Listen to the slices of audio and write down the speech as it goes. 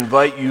I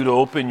invite you to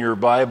open your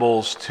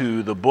Bibles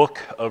to the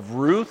book of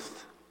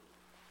Ruth.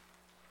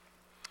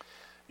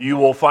 You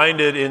will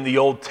find it in the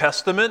Old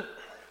Testament,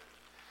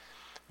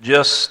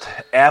 just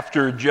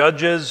after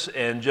Judges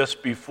and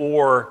just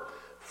before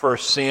 1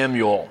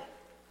 Samuel.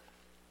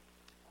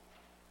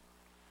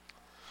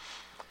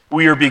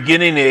 We are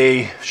beginning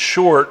a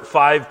short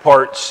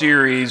 5-part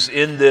series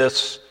in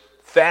this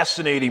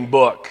fascinating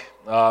book.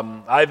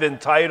 I've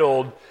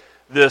entitled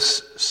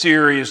this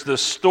series, The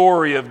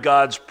Story of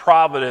God's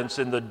Providence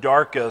in the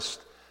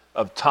Darkest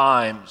of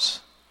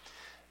Times.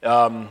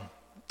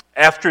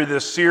 After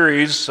this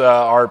series,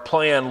 our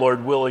plan,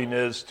 Lord willing,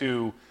 is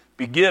to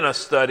begin a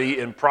study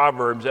in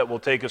Proverbs that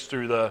will take us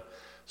through the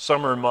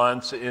summer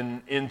months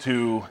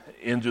into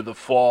the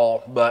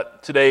fall.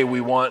 But today we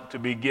want to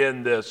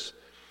begin this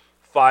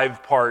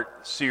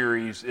 5-part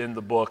series in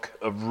the book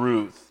of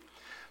Ruth.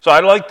 So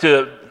I'd like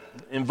to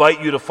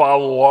invite you to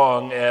follow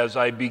along as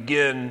I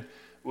begin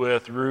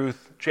with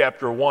Ruth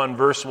chapter 1,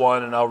 verse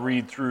 1, and I'll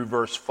read through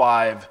verse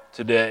 5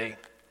 today.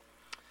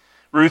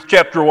 Ruth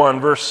chapter 1,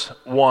 verse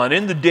 1.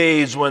 In the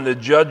days when the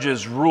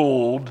judges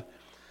ruled,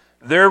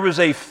 there was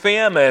a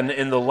famine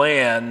in the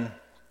land,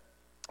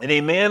 and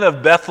a man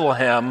of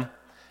Bethlehem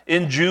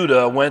in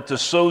Judah went to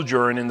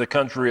sojourn in the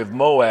country of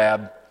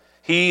Moab,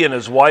 he and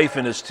his wife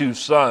and his 2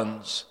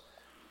 sons.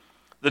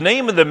 The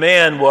name of the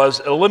man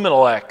was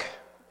Elimelech,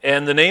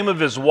 and the name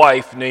of his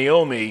wife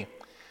Naomi,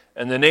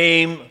 and the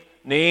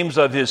names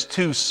of his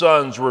 2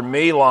 sons were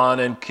Mahlon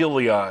and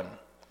Chilion.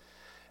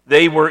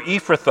 They were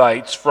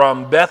Ephrathites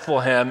from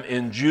Bethlehem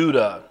in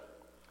Judah.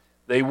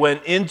 They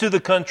went into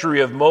the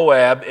country of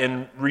Moab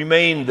and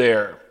remained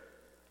there.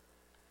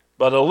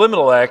 But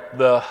Elimelech,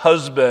 the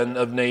husband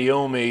of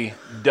Naomi,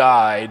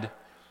 died,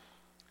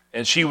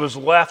 and she was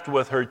left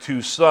with her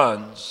 2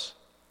 sons.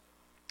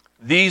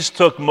 These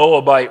took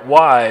Moabite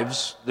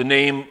wives. The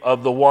name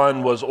of the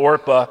one was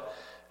Orpah,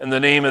 and the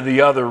name of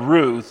the other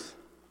Ruth.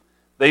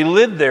 They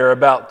lived there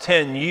about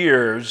 10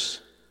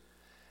 years,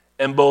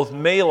 and both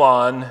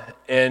Mahlon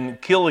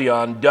and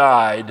Chilion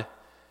died,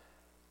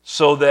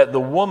 so that the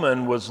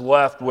woman was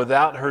left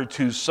without her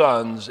 2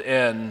 sons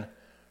and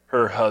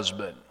her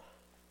husband.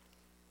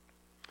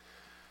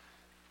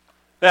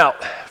 Now,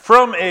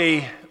 from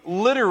a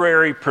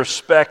literary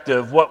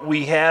perspective, what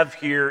we have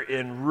here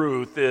in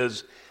Ruth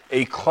is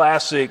a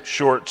classic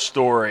short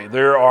story.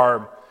 There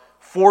are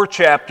 4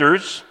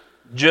 chapters,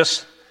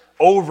 just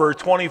over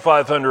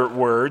 2,500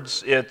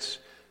 words. It's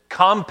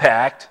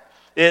compact.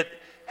 It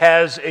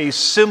has a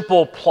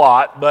simple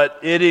plot, but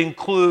it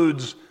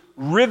includes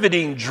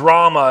riveting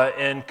drama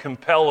and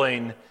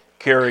compelling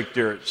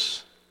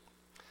characters.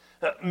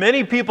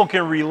 Many people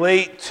can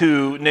relate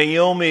to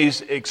Naomi's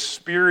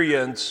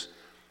experience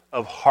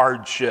of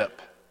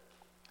hardship.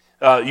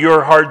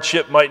 Your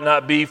hardship might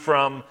not be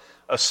from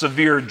a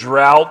severe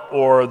drought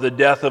or the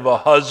death of a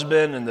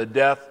husband and the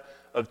death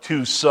of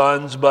 2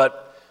 sons,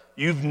 but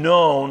you've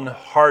known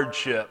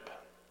hardship.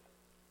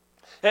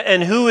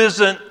 And who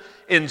isn't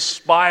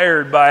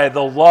inspired by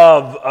the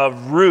love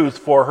of Ruth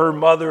for her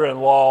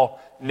mother-in-law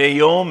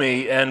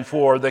Naomi and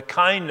for the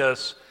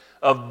kindness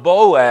of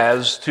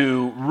Boaz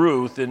to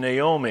Ruth and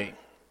Naomi?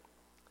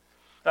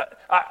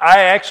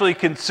 I actually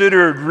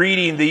considered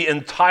reading the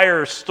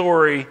entire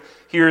story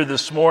here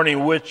this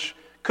morning, which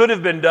could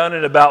have been done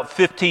in about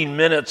 15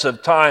 minutes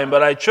of time,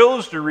 but I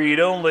chose to read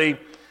only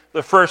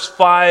the first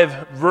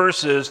 5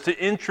 verses to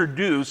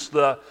introduce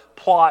the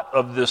plot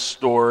of this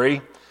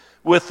story,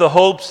 with the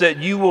hopes that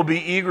you will be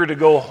eager to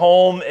go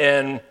home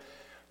and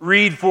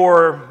read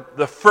for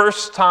the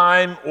first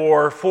time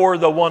or for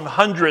the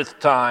 100th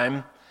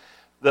time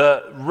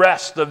the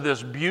rest of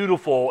this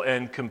beautiful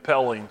and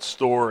compelling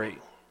story.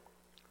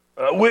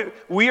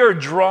 We are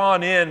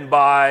drawn in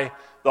by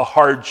the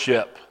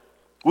hardship.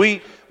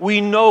 We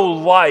know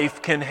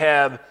life can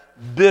have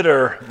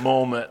bitter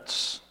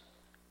moments.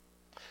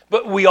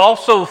 But we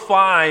also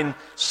find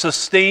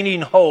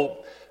sustaining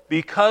hope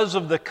because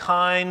of the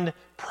kind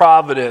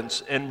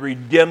providence and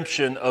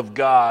redemption of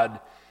God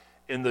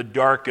in the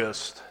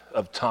darkest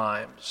of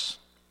times.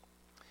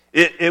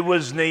 It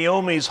was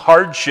Naomi's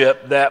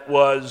hardship that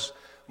was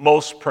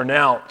most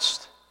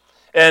pronounced,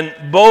 and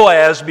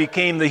Boaz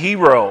became the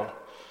hero.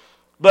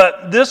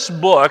 But this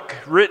book,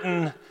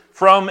 written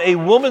from a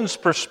woman's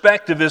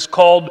perspective, is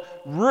called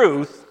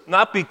Ruth,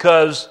 not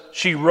because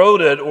she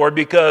wrote it or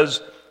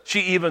because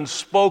she even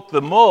spoke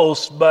the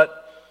most,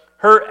 but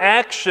her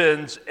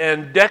actions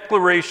and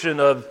declaration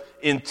of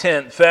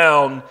intent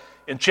found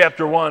in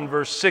chapter 1,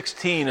 verse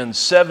 16 and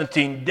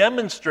 17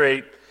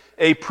 demonstrate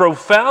a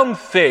profound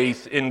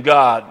faith in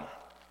God.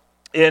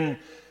 In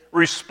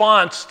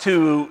response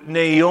to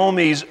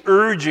Naomi's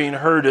urging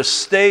her to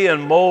stay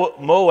in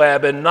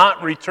Moab and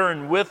not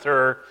return with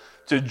her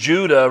to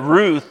Judah,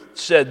 Ruth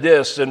said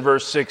this in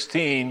verse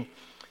 16,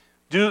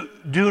 Do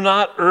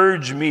not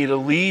urge me to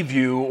leave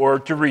you or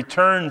to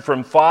return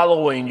from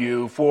following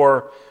you,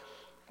 for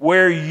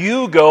where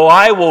you go,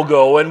 I will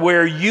go, and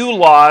where you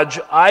lodge,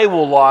 I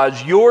will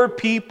lodge. Your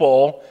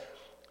people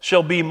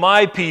shall be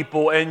my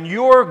people, and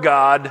your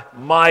God,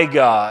 my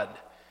God.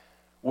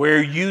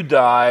 Where you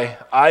die,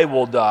 I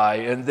will die,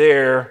 and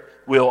there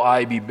will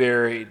I be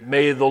buried.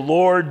 May the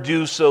Lord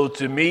do so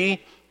to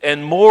me,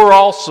 and more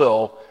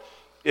also,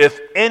 if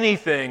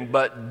anything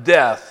but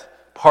death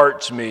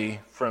parts me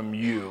from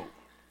you."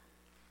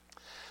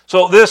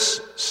 So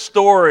this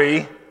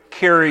story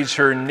carries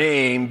her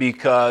name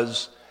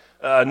because,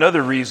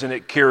 another reason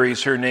it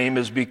carries her name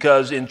is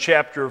because in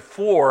chapter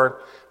 4,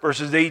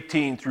 verses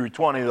 18 through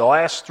 20, the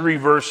last 3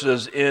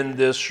 verses in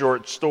this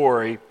short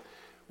story,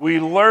 we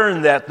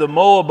learn that the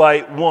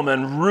Moabite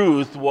woman,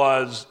 Ruth,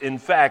 was in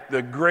fact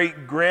the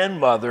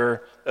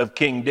great-grandmother of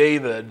King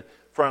David,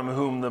 from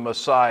whom the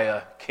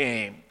Messiah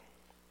came.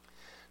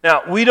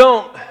 Now, we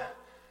don't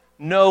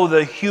know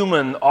the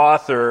human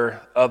author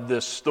of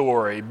this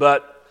story,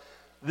 but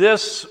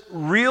this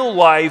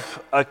real-life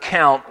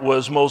account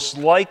was most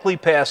likely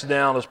passed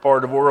down as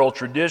part of oral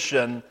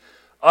tradition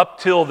up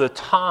till the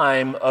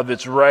time of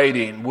its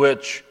writing,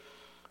 which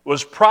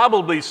was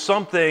probably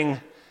sometime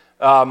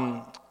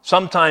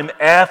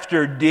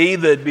after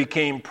David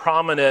became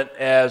prominent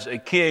as a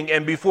king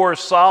and before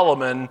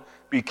Solomon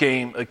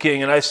became a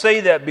king. And I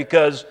say that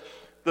because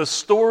the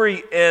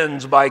story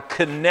ends by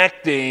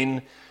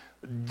connecting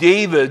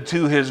David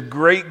to his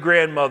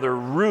great-grandmother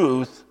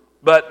Ruth,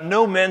 but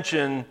no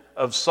mention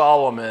of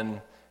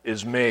Solomon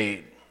is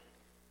made.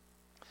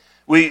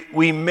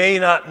 We may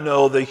not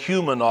know the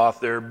human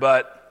author,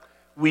 but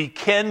we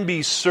can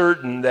be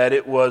certain that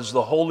it was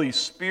the Holy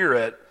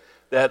Spirit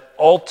that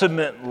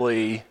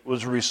ultimately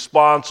was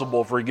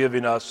responsible for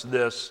giving us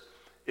this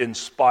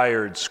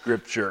inspired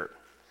scripture.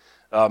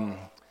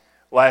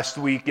 Last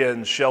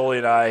weekend, Shelley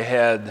and I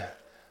had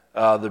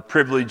the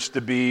privilege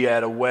to be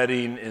at a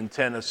wedding in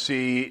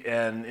Tennessee,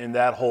 and in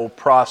that whole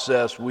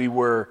process, we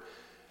were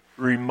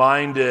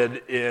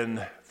reminded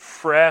in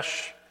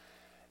fresh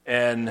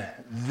and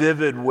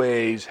vivid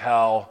ways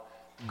how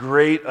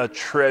great a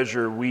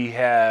treasure we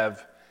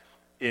have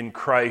in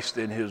Christ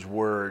and His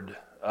Word.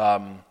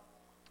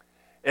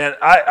 And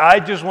I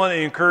just want to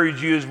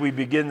encourage you as we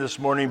begin this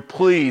morning,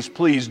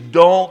 please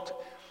don't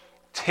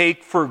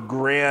take for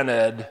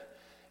granted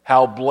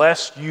how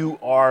blessed you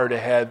are to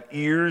have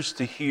ears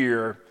to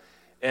hear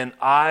and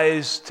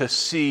eyes to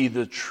see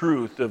the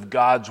truth of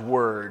God's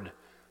Word,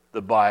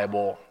 the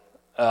Bible.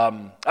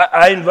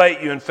 I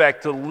invite you, in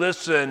fact, to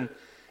listen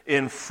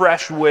in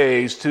fresh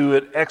ways to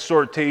an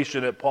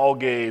exhortation that Paul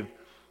gave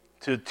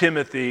to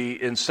Timothy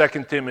in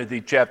 2 Timothy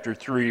chapter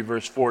 3,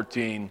 verse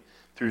 14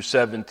 through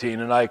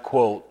 17, and I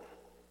quote,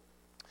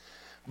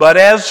 "But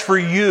as for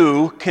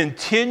you,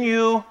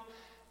 continue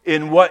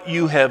in what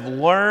you have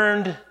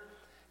learned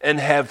and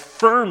have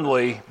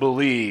firmly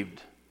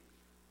believed,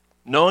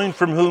 knowing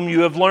from whom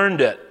you have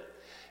learned it,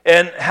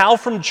 and how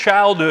from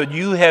childhood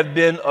you have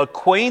been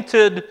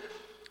acquainted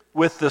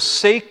with the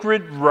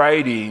sacred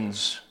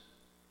writings,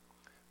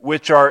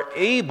 which are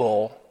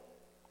able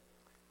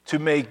to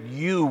make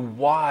you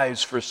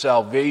wise for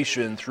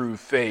salvation through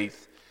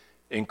faith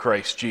in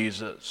Christ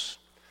Jesus."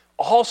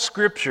 All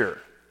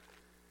Scripture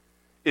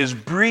is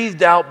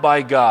breathed out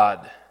by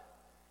God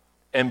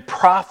and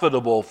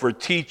profitable for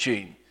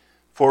teaching,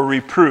 for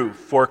reproof,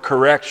 for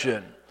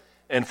correction,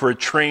 and for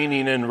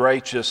training in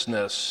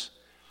righteousness,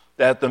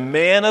 that the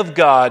man of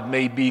God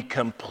may be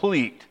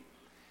complete,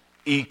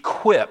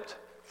 equipped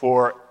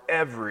for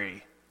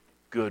every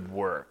good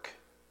work.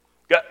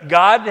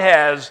 God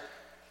has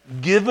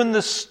given you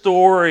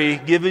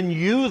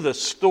the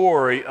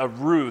story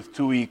of Ruth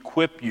to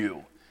equip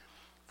you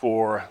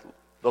for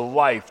the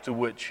life to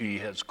which He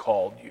has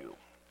called you.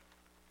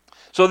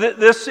 So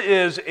this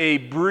is a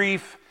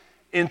brief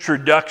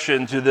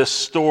introduction to this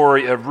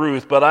story of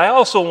Ruth, but I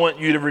also want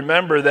you to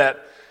remember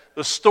that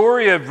the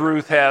story of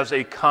Ruth has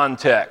a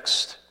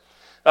context.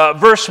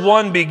 Verse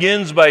 1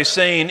 begins by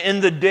saying,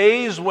 "In the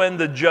days when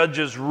the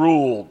judges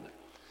ruled."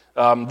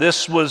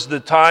 This was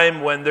the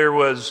time when there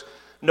was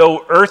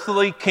no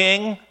earthly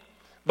king,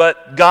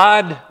 but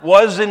God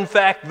was in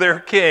fact their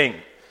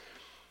king.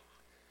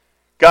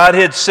 God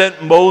had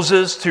sent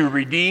Moses to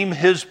redeem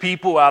His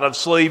people out of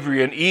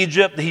slavery in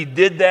Egypt. He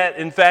did that,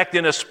 in fact,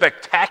 in a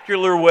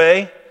spectacular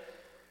way.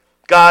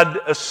 God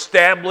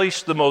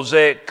established the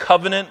Mosaic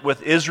covenant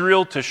with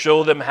Israel to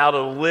show them how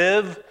to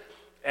live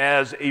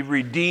as a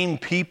redeemed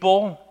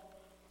people.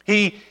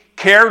 He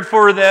cared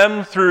for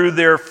them through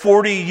their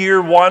 40-year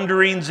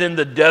wanderings in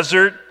the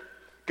desert.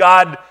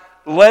 God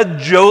led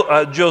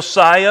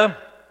Joshua.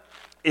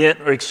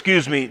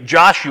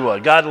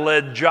 God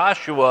led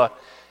Joshua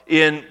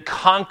in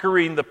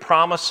conquering the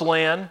promised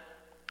land.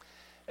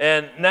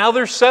 And now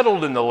they're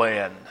settled in the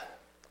land.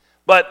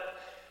 But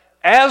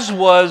as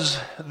was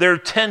their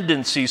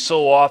tendency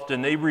so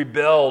often, they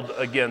rebelled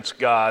against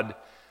God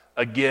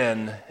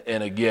again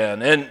and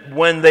again. And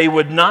when they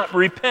would not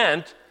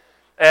repent,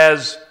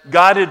 as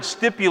God had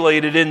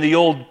stipulated in the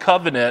Old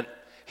Covenant,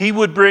 He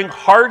would bring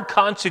hard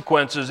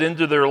consequences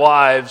into their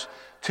lives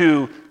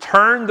to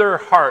turn their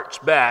hearts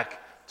back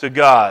to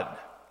God.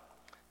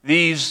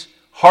 These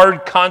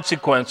hard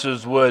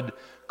consequences would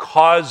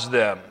cause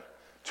them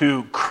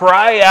to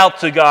cry out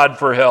to God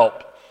for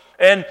help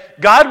And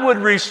God would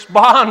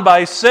respond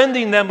by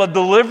sending them a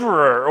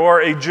deliverer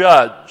or a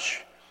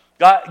judge.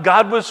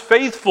 God was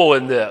faithful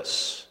in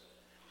this.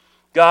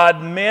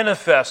 God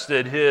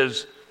manifested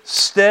his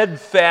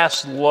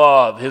steadfast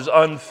love, his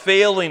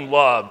unfailing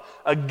love,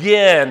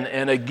 again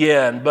and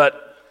again.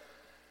 But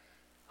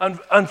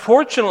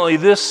unfortunately,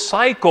 this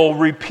cycle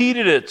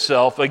repeated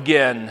itself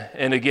again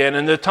and again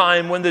in the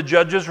time when the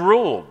judges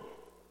ruled.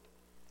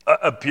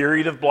 A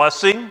period of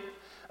blessing,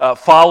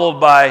 followed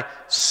by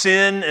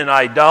sin and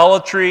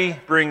idolatry,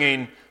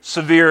 bringing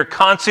severe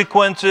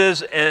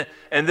consequences,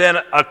 and then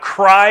a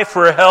cry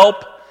for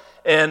help,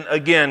 and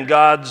again,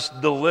 God's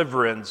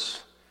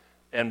deliverance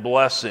and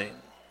blessing.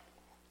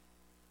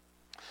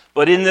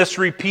 But in this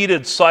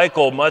repeated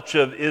cycle, much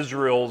of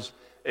Israel's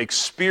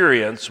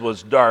experience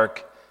was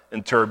dark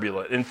and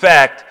turbulent. In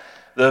fact,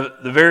 the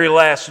very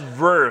last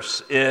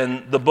verse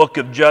in the book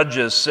of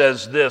Judges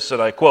says this,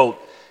 and I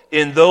quote,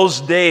 "In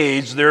those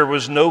days there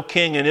was no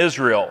king in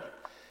Israel.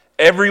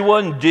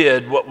 Everyone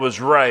did what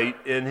was right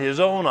in his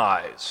own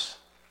eyes."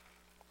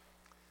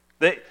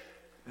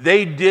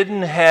 They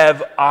didn't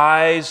have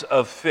eyes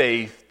of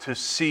faith to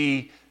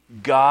see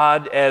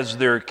God as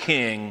their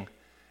king,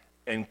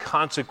 and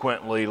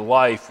consequently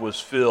life was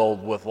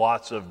filled with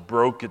lots of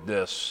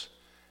brokenness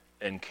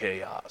and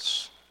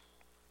chaos.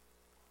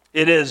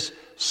 It is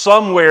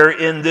somewhere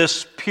in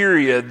this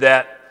period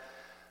that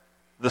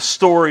the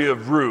story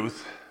of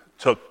Ruth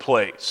took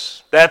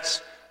place.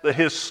 That's the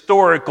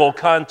historical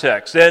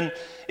context. And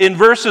in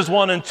verses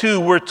 1 and 2,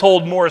 we're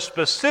told more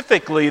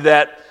specifically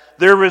that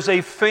there was a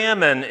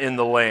famine in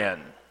the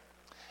land.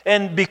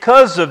 And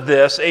because of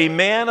this, a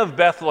man of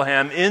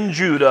Bethlehem in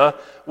Judah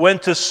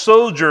went to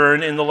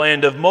sojourn in the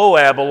land of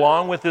Moab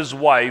along with his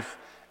wife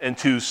and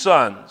 2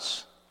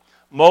 sons.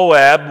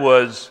 Moab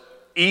was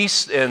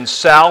east and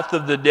south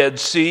of the Dead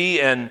Sea,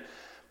 and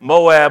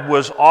Moab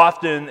was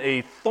often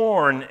a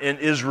thorn in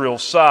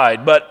Israel's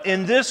side. But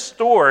in this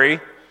story,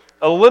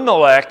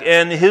 Elimelech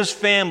and his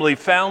family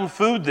found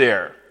food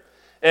there,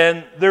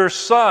 and their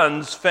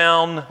sons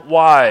found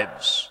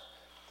wives.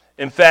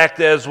 In fact,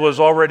 as was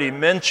already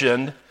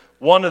mentioned,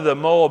 one of the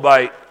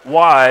Moabite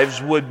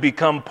wives would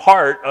become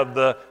part of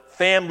the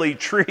family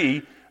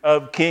tree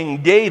of King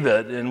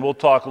David, and we'll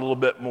talk a little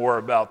bit more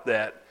about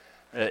that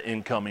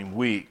in coming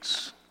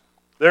weeks.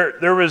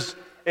 There was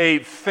a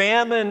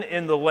famine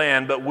in the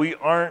land, but we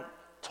aren't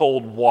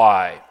told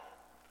why.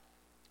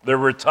 There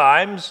were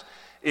times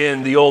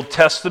in the Old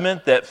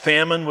Testament that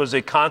famine was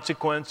a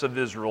consequence of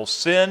Israel's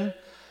sin,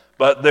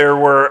 but there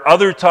were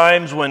other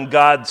times when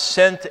God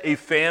sent a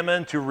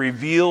famine to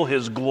reveal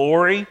his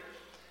glory,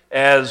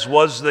 as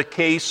was the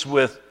case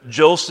with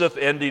Joseph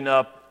ending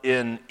up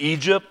in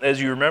Egypt.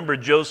 As you remember,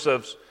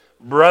 Joseph's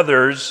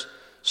brothers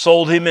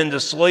sold him into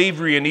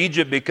slavery in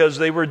Egypt because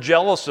they were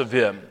jealous of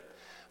him.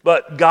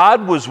 But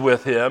God was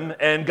with him,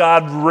 and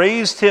God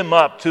raised him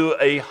up to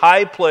a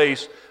high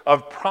place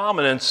of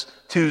prominence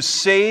to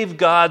save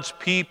God's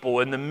people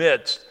in the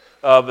midst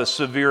of a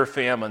severe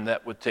famine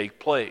that would take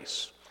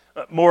place.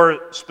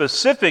 More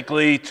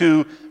specifically,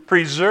 to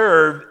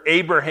preserve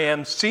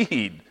Abraham's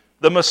seed,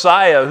 the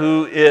Messiah,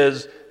 who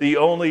is the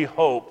only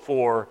hope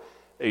for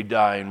a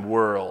dying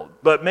world.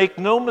 But make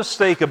no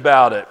mistake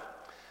about it,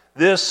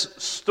 this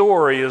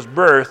story is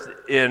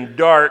birthed in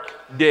dark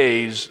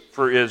days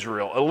for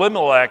Israel.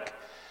 Elimelech,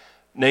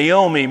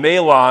 Naomi,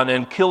 Mahlon,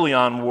 and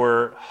Chilion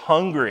were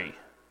hungry.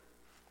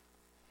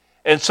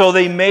 And so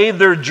they made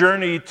their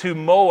journey to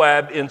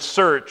Moab in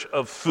search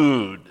of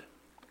food.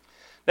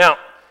 Now,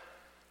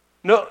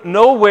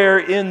 nowhere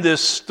in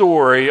this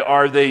story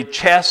are they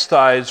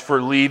chastised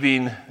for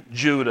leaving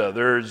Judah.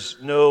 There's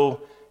no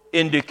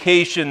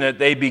indication that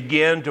they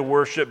began to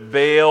worship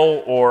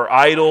Baal or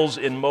idols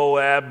in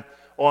Moab.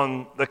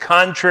 On the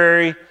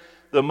contrary,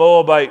 the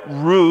Moabite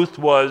Ruth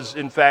was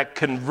in fact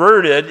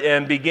converted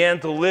and began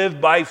to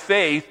live by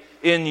faith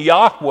in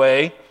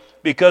Yahweh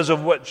because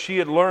of what she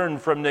had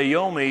learned from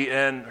Naomi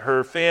and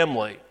her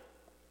family.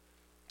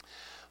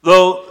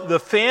 Though the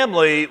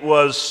family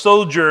was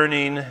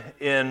sojourning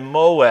in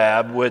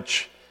Moab,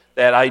 which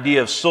that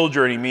idea of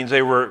sojourning means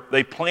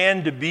they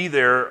planned to be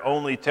there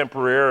only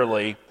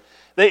temporarily,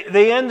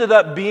 they ended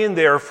up being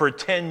there for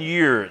 10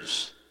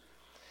 years.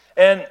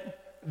 And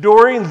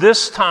during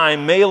this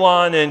time,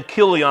 Mahlon and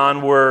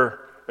Chilion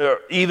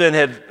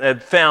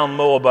had found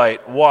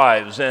Moabite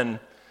wives, and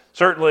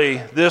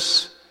certainly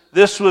this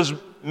was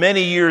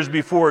many years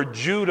before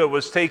Judah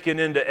was taken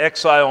into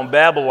exile in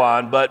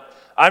Babylon. But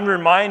I'm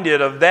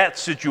reminded of that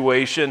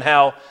situation,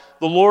 how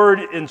the Lord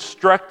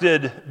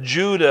instructed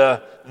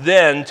Judah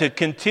then to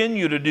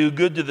continue to do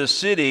good to the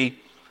city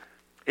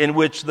in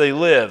which they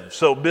live.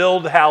 So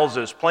build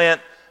houses,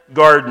 plant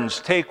gardens,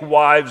 take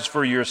wives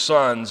for your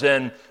sons,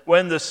 and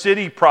when the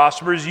city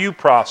prospers, you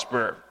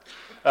prosper.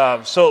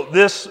 So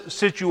this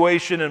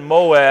situation in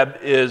Moab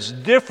is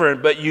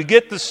different, but you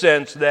get the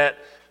sense that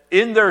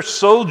in their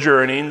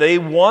sojourning, they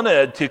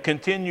wanted to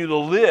continue to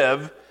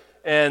live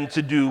and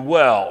to do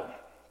well.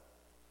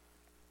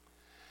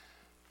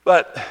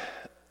 But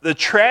the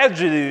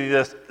tragedy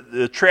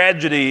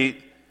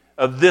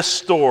of this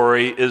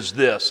story is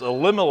this: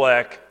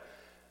 Elimelech,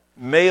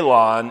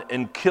 Mahlon,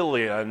 and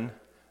Chilion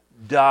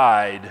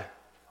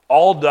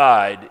all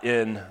died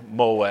in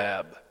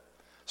Moab.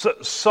 So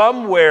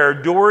somewhere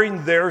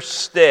during their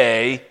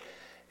stay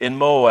in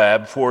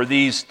Moab for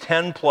these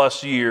 10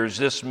 plus years,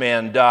 this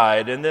man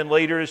died, and then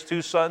later his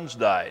 2 sons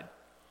died.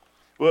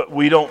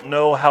 We don't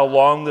know how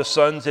long the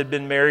sons had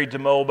been married to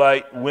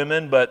Moabite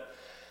women, but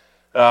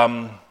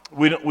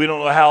we don't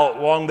know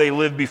how long they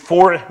lived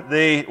before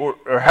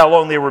or how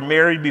long they were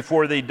married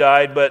before they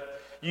died,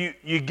 but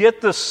you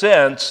get the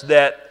sense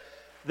that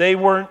they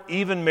weren't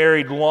even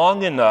married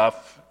long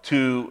enough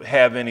to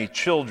have any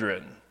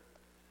children.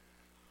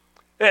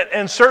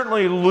 And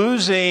certainly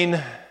losing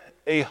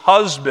a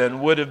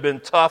husband would have been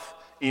tough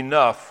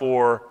enough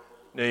for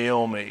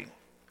Naomi.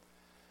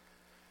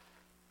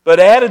 But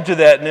added to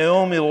that,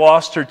 Naomi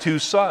lost her 2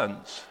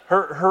 sons,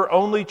 her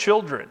only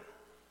children.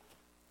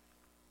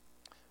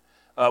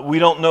 We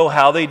don't know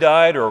how they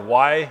died or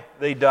why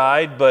they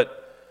died, but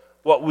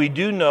what we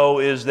do know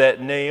is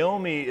that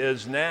Naomi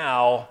is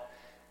now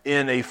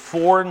in a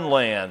foreign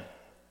land,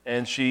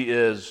 and she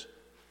is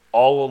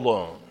all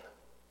alone.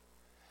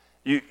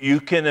 You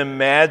can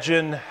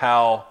imagine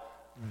how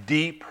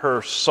deep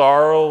her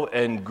sorrow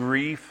and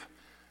grief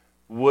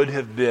would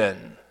have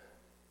been.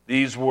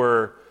 These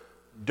were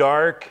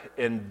dark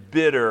and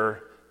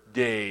bitter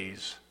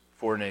days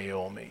for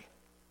Naomi.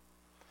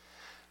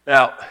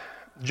 Now,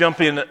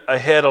 jumping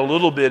ahead a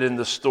little bit in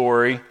the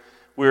story,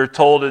 we're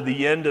told at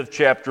the end of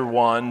chapter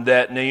 1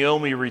 that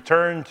Naomi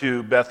returned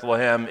to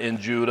Bethlehem in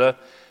Judah,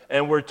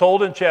 and we're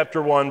told in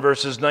chapter 1,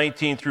 verses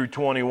 19 through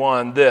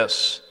 21,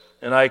 this,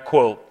 and I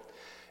quote,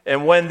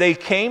 "And when they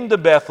came to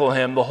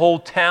Bethlehem, the whole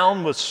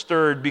town was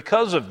stirred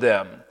because of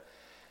them.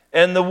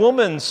 And the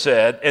women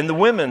said,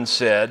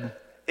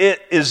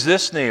 Is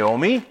this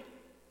Naomi?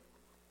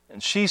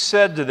 And she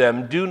said to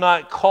them, Do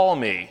not call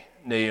me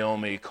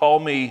Naomi, call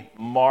me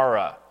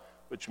Mara,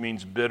 which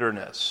means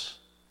bitterness.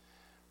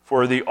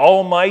 For the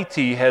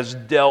Almighty has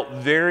dealt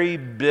very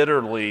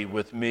bitterly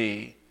with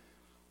me.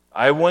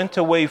 I went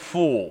away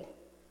full,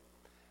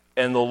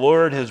 and the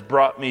Lord has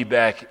brought me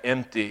back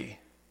empty.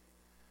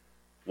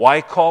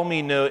 Why call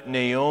me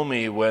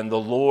Naomi when the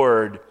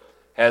Lord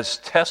has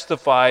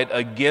testified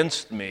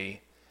against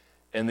me,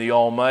 and the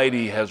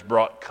Almighty has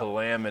brought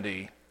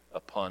calamity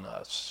upon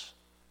us?"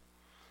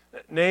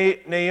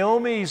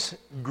 Naomi's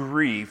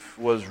grief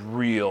was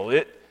real.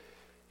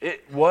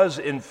 It was,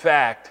 in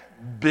fact,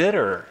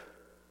 bitter.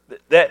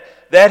 That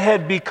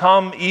had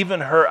become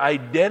even her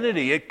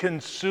identity. It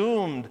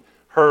consumed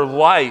her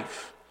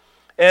life.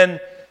 And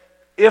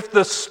if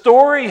the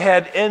story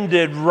had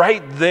ended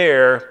right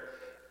there,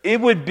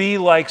 it would be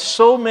like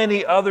so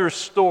many other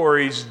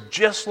stories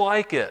just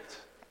like it.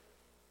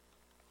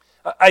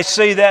 I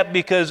say that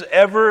because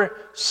ever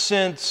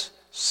since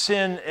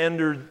sin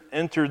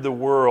entered the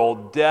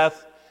world,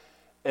 death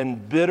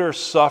and bitter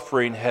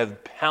suffering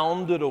have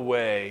pounded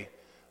away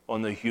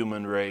on the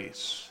human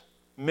race.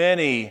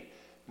 Many,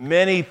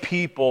 many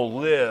people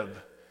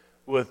live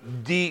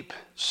with deep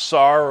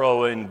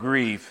sorrow and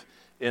grief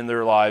in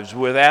their lives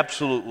with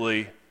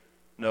absolutely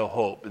no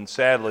hope. And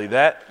sadly,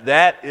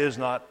 that is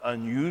not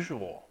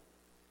unusual.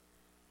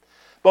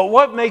 But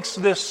what makes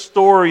this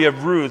story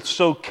of Ruth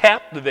so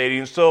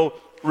captivating, so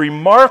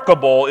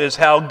remarkable, is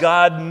how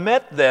God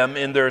met them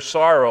in their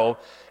sorrow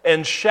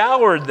and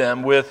showered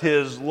them with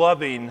His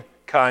loving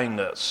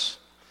kindness.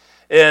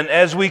 And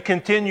as we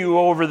continue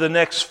over the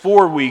next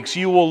 4 weeks,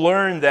 you will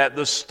learn that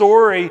the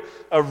story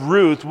of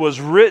Ruth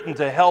was written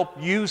to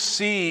help you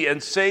see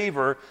and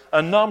savor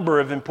a number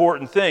of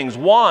important things.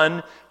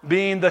 One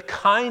being the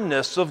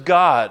kindness of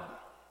God.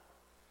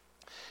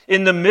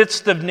 In the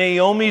midst of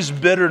Naomi's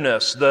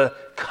bitterness, the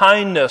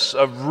kindness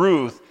of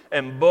Ruth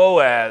and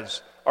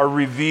Boaz are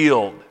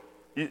revealed.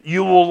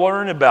 You will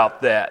learn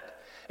about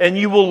that. And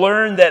you will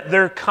learn that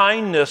their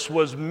kindness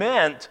was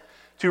meant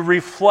to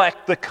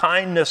reflect the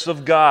kindness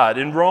of God.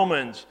 In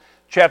Romans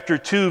chapter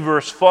 2,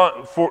 verse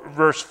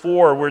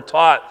 4, we're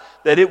taught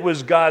that it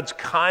was God's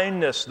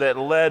kindness that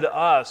led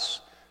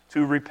us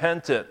to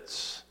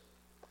repentance.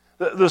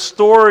 The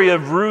story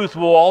of Ruth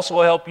will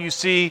also help you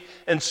see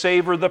and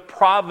savor the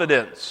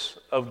providence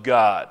of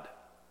God.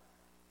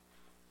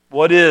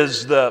 What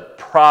is the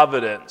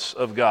providence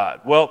of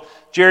God? Well,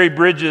 Jerry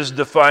Bridges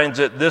defines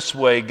it this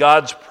way: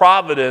 God's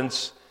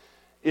providence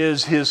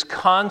is His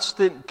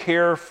constant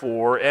care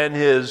for and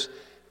His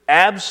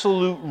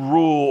absolute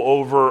rule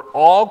over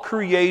all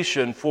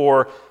creation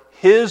for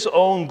His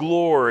own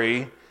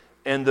glory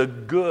and the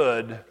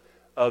good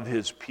of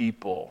His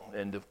people.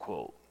 End of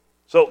quote.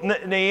 So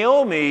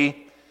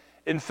Naomi,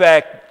 in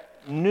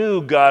fact,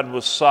 knew God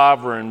was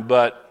sovereign,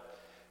 but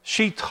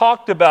she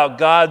talked about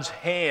God's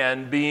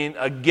hand being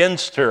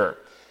against her.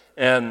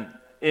 And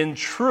in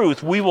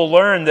truth, we will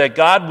learn that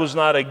God was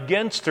not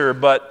against her,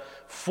 but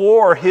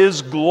for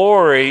His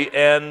glory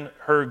and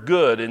her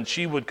good, and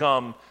she would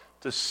come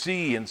to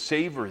see and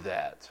savor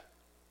that.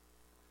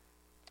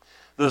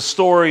 The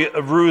story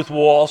of Ruth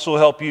will also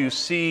help you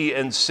see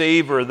and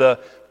savor the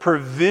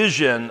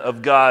provision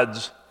of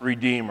God's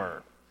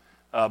redeemer.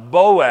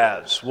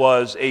 Boaz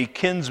was a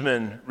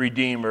kinsman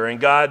redeemer, and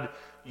God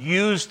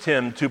used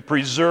him to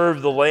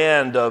preserve the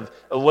land of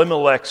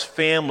Elimelech's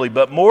family,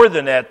 but more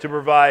than that, to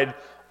provide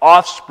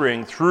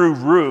offspring through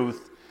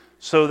Ruth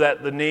so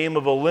that the name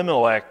of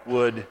Elimelech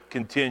would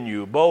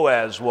continue.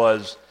 Boaz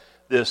was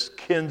this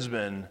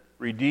kinsman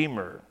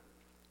redeemer.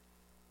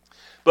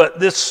 But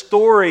this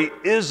story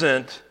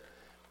isn't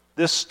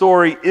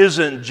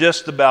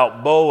just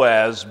about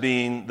Boaz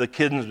being the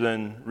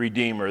kinsman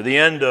redeemer. The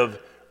end of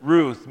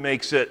Ruth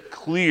makes it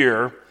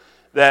clear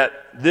that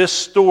this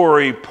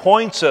story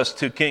points us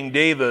to King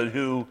David,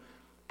 who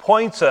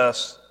points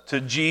us to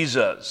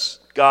Jesus,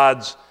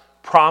 God's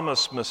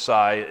promised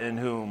Messiah, in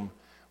whom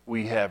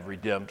we have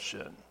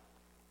redemption.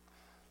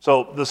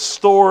 So the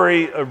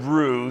story of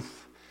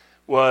Ruth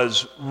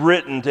was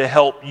written to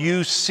help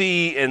you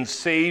see and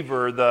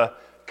savor the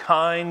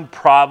kind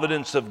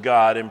providence of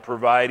God in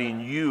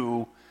providing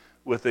you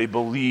with a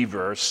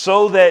believer,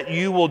 so that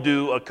you will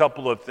do a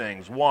couple of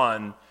things.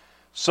 One,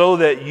 so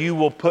that you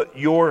will put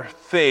your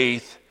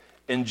faith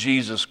in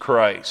Jesus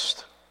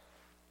Christ.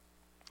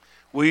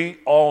 We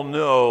all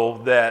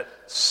know that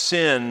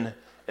sin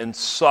and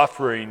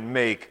suffering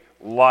make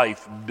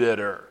life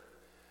bitter.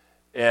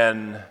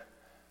 And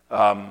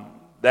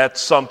that's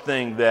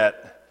something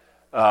that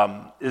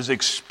is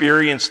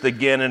experienced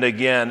again and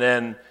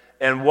again.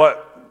 And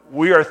what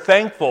we are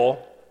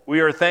thankful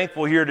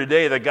here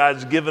today that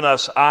God's given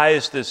us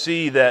eyes to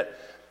see that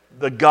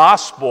the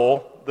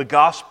gospel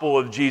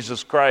of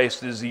Jesus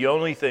Christ is the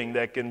only thing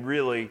that can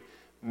really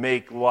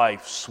make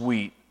life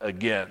sweet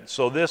again.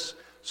 So this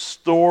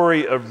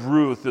story of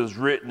Ruth is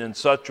written in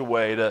such a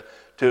way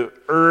to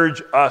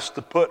urge us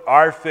to put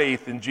our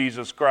faith in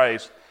Jesus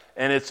Christ,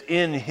 and it's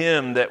in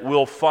Him that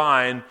we'll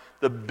find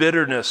the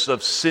bitterness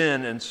of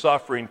sin and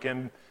suffering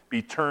can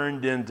be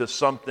turned into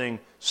something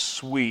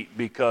sweet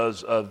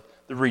because of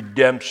the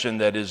redemption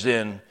that is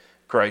in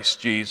Christ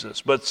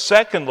Jesus. But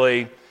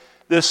secondly,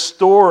 this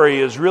story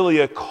is really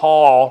a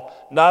call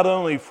not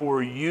only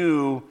for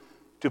you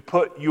to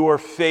put your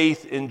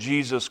faith in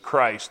Jesus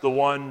Christ, the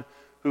one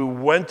who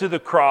went to the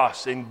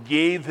cross and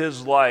gave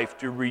His life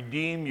to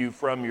redeem you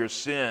from your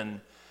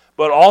sin,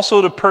 but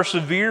also to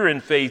persevere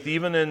in faith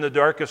even in the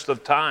darkest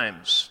of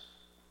times.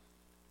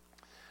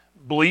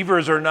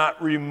 Believers are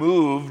not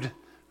removed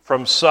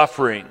from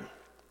suffering,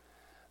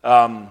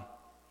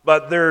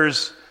 but there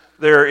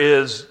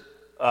is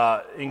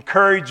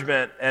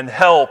encouragement and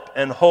help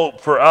and hope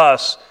for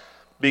us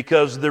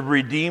because the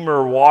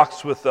Redeemer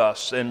walks with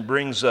us and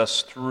brings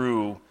us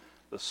through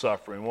the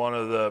suffering. One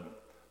of the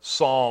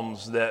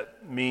Psalms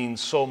that means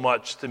so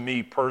much to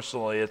me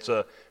personally, it's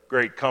a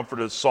great comfort,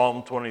 is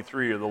Psalm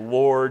 23. The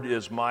Lord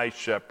is my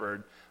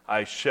shepherd,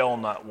 I shall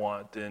not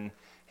want. And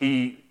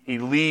He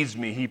leads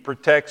me, He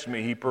protects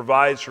me, He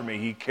provides for me,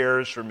 He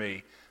cares for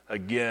me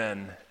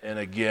again and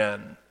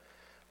again.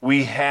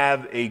 We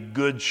have a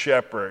good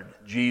shepherd,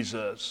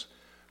 Jesus,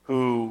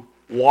 who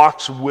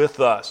walks with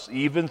us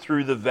even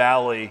through the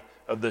valley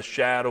of the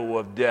shadow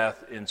of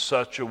death in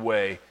such a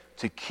way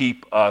to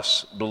keep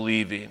us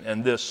believing.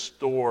 And this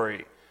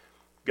story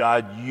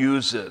God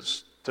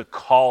uses to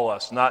call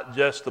us, not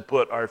just to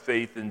put our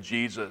faith in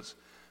Jesus,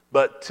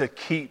 but to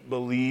keep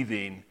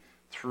believing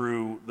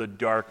through the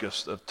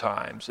darkest of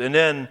times. And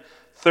then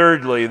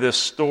thirdly, this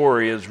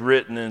story is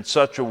written in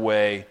such a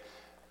way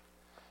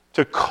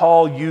to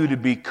call you to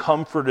be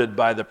comforted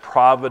by the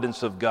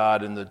providence of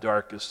God in the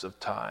darkest of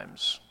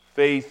times.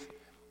 Faith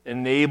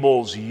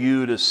enables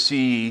you to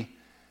see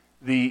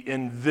the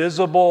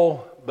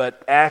invisible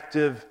but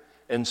active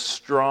and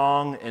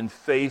strong and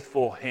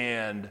faithful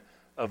hand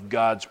of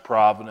God's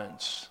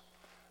providence.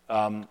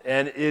 And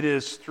it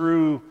is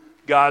through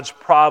God's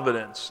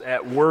providence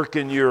at work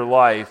in your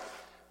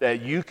life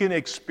that you can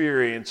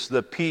experience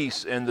the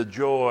peace and the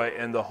joy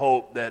and the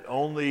hope that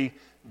only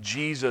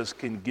Jesus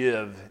can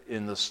give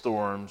in the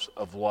storms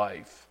of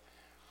life.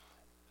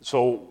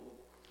 So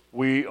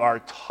we are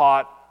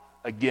taught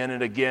again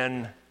and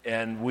again,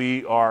 and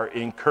we are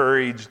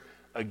encouraged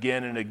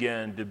again and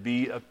again to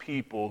be a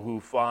people who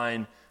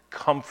find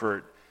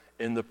comfort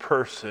in the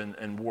person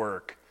and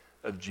work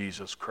of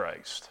Jesus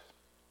Christ.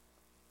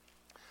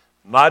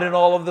 Not in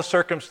all of the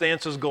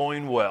circumstances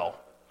going well,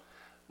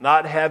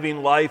 not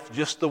having life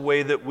just the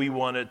way that we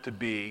want it to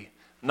be,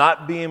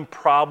 not being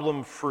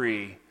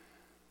problem-free,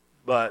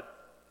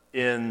 but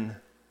in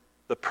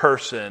the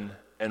person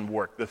and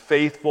work, the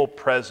faithful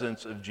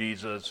presence of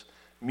Jesus,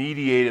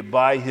 mediated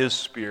by His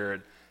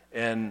Spirit.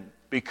 And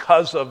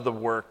because of the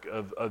work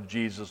of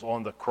Jesus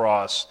on the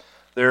cross,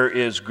 there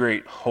is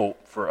great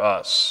hope for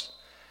us.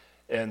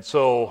 And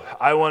so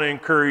I want to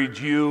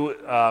encourage you,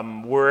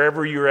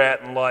 wherever you're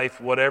at in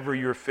life, whatever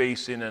you're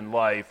facing in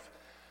life,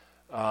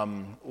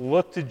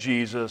 look to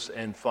Jesus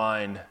and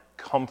find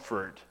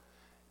comfort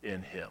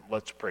in Him.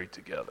 Let's pray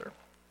together.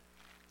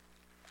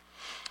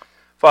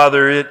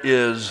 Father, it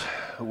is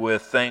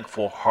with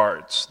thankful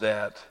hearts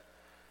that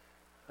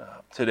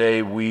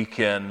today we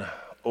can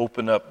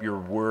open up your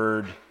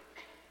word.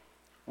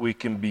 We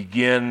can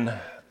begin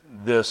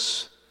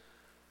this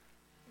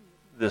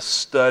this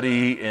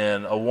study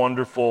in a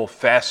wonderful,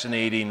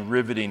 fascinating,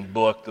 riveting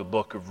book, the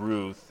book of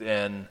Ruth.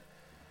 And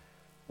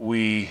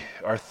we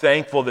are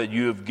thankful that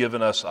you have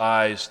given us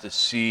eyes to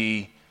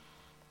see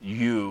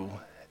you.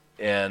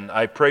 And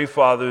I pray,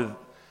 Father,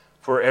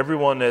 for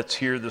everyone that's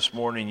here this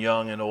morning,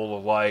 young and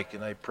old alike,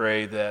 and I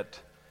pray that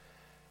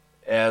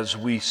as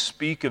we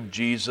speak of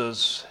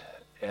Jesus,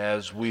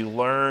 as we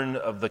learn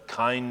of the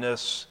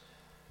kindness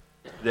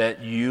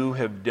that you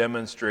have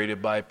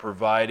demonstrated by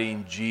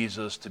providing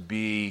Jesus to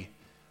be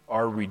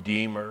our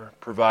Redeemer,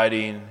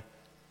 providing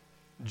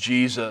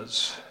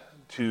Jesus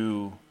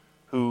who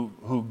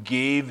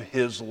gave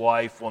his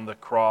life on the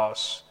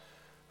cross,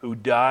 who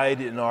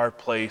died in our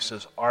place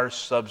as our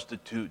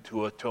substitute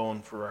to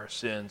atone for our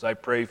sins. I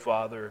pray,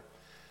 Father,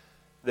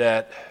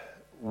 that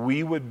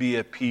we would be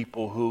a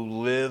people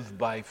who live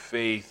by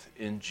faith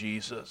in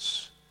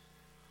Jesus.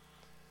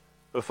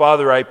 But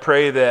Father, I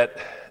pray that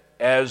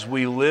as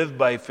we live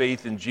by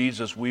faith in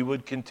Jesus, we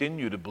would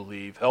continue to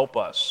believe. Help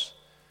us.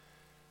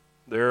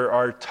 There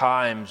are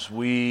times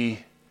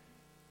we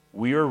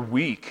are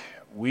weak.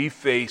 We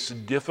face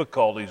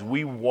difficulties.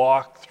 We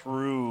walk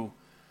through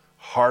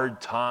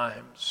hard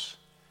times.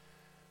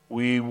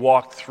 We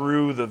walk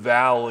through the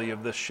valley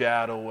of the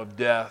shadow of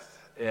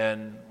death,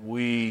 and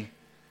we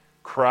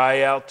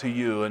cry out to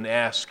you and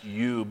ask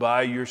you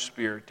by your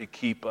Spirit to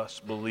keep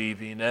us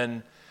believing.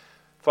 And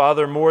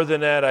Father, more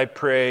than that, I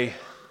pray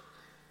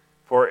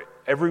for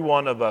every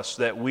one of us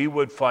that we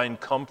would find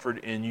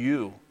comfort in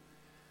you,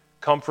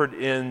 comfort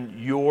in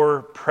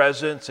your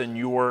presence and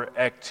your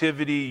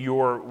activity,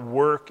 your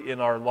work in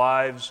our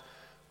lives,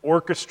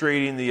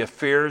 orchestrating the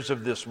affairs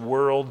of this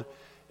world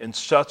in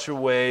such a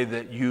way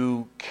that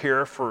you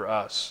care for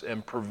us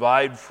and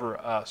provide for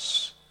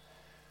us.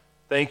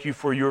 Thank you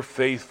for your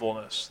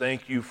faithfulness.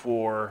 Thank you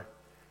for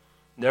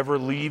never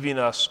leaving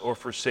us or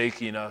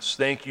forsaking us.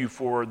 Thank you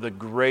for the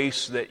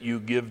grace that you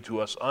give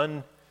to us,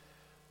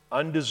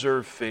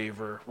 undeserved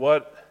favor.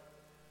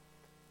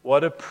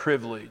 What a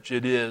privilege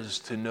it is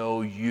to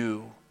know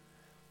you,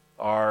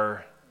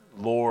 our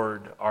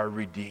Lord, our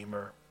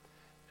Redeemer.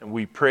 And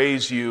we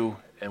praise you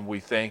and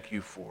we thank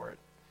you for it.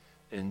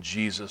 In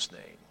Jesus'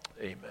 name,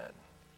 amen.